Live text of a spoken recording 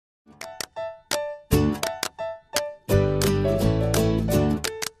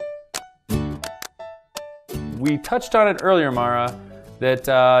we touched on it earlier, Maura,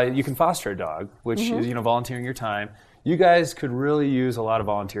 that you can foster a dog, which is volunteering your time. You guys could really use a lot of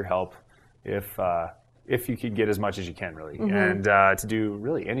volunteer help if you could get as much as you can, really, and to do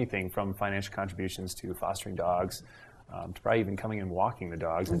really anything from financial contributions to fostering dogs, to probably even coming and walking the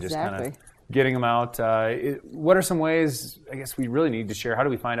dogs and just kind of getting them out. What are some ways, I guess, we really need to share? How do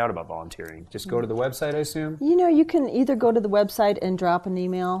we find out about volunteering? Just go to the website, I assume? You can either go to the website and drop an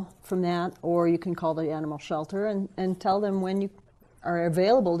email from that, or you can call the animal shelter and tell them when you are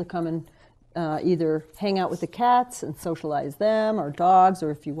available to come and either hang out with the cats and socialize them, or dogs,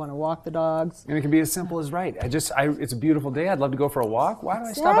 or if you want to walk the dogs. And it can be as simple as, it's a beautiful day, I'd love to go for a walk. Why don't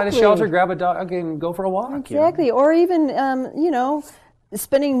I stop by the shelter, grab a dog, and go for a walk? Exactly, or even,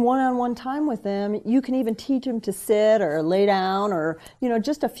 spending one-on-one time with them. You can even teach them to sit or lay down, or,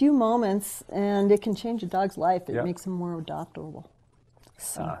 just a few moments, and it can change a dog's life. It makes them more adoptable.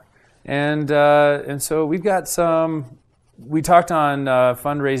 So. And so we've got we talked on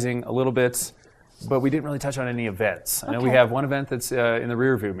fundraising a little bit, but we didn't really touch on any events. I know we have one event that's in the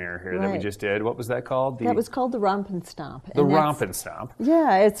rearview mirror here that we just did. What was that called? That was called the Romp and Stomp. The Romp and Stomp.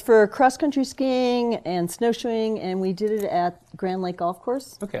 Yeah, it's for cross-country skiing and snowshoeing, and we did it at Grand Lake Golf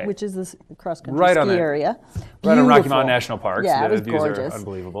Course, which is this cross-country ski area. Right on Rocky Mountain National Park. Yeah, so it was the views gorgeous. Are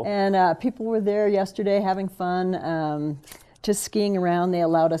unbelievable. And people were there yesterday having fun. Just skiing around. They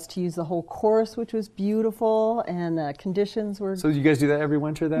allowed us to use the whole course, which was beautiful, and the conditions were... So you guys do that every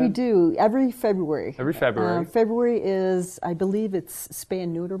winter then? We do, every February. Every February. February is, I believe it's Spay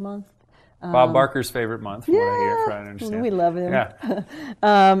and Neuter Month. Bob Barker's favorite month, from what I hear, from what I understand. We love him. Yeah.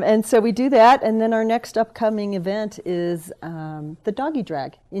 And so we do that, and then our next upcoming event is the Doggy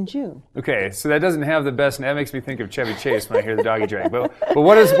Drag in June. Okay, so that doesn't have the best, that makes me think of Chevy Chase when I hear the Doggy Drag. But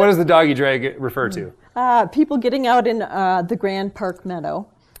what does the Doggy Drag refer to? People getting out in the Grand Park Meadow,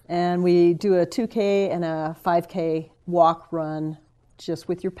 and we do a 2K and a 5K walk run, just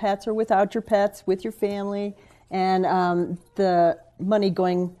with your pets or without your pets, with your family, and the money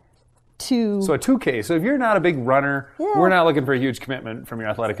going to... So a 2K. So if you're not a big runner, we're not looking for a huge commitment from your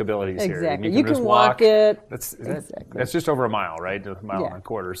athletic abilities here. Exactly. You can just walk it. That's just over a mile, right? A mile and a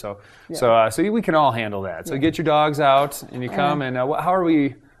quarter. So we can all handle that. So get your dogs out and you come. And how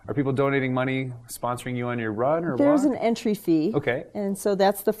are people donating money, sponsoring you on your run or There's walk? an entry fee. Okay. And so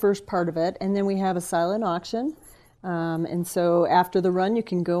that's the first part of it. And then we have a silent auction. And so after the run, you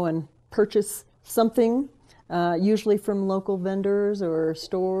can go and purchase something, usually from local vendors or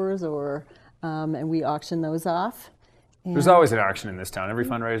stores, and we auction those off. And there's always an auction in this town. Every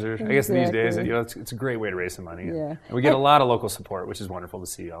fundraiser, I guess these days, it's a great way to raise some money. Yeah. And we get a lot of local support, which is wonderful to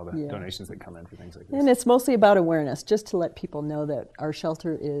see, all the donations that come in for things like this. And it's mostly about awareness, just to let people know that our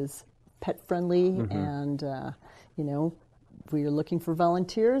shelter is pet-friendly, and, we are looking for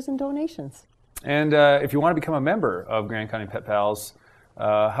volunteers and donations. And if you want to become a member of Grand County Pet Pals,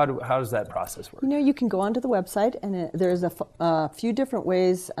 how does that process work? You can go onto the website, and there's a few different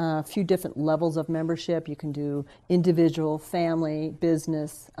ways, a few different levels of membership. You can do individual, family,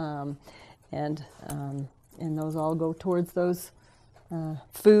 business, and those all go towards those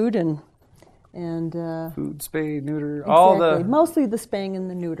food and food, spay, neuter, exactly. all the... Mostly the spaying and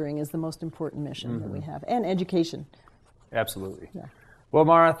the neutering is the most important mission that we have, and education. Absolutely. Yeah. Well,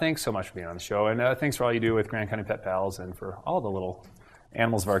 Maura, thanks so much for being on the show, and thanks for all you do with Grand County Pet Pals and for all the little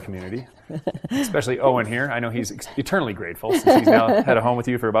animals of our community, especially Owen here. I know he's eternally grateful since he's now had a home with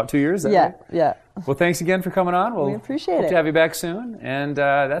you for about 2 years. Right? Yeah. Well, thanks again for coming on. We appreciate it. Hope to have you back soon, and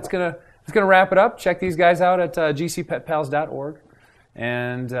that's gonna wrap it up. Check these guys out at gcpetpals.org,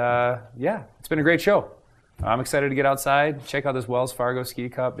 and it's been a great show. I'm excited to get outside, check out this Wells Fargo Ski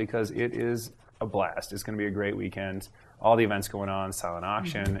Cup because it is a blast. It's going to be a great weekend. All the events going on, silent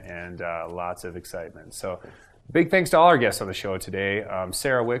auction, and lots of excitement. So big thanks to all our guests on the show today.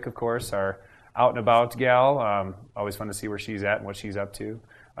 Sarah Wick, of course, our out and about gal. Always fun to see where she's at and what she's up to.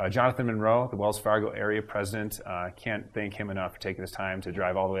 Jonathan Monroe, the Wells Fargo area president. Can't thank him enough for taking his time to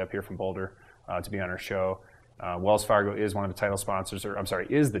drive all the way up here from Boulder to be on our show. Wells Fargo is one of the title sponsors,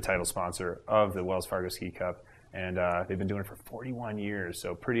 is the title sponsor of the Wells Fargo Ski Cup. And they've been doing it for 41 years,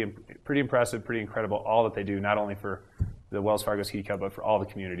 so pretty impressive, pretty incredible, all that they do, not only for the Wells Fargo Ski Cup, but for all the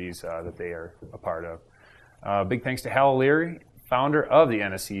communities that they are a part of. Big thanks to Hal O'Leary, founder of the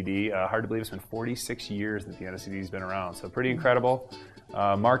NSCD. Hard to believe it's been 46 years that the NSCD has been around, so pretty incredible.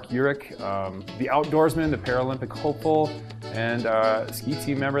 Mark Urich, the outdoorsman, the Paralympic hopeful, and ski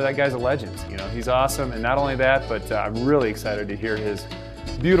team member. That guy's a legend. He's awesome, and not only that, but I'm really excited to hear his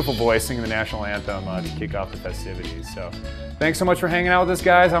beautiful voice singing the national anthem to kick off the festivities. So thanks so much for hanging out with us,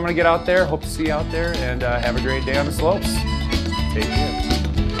 guys. I'm going to get out there. Hope to see you out there, and have a great day on the slopes. Take care.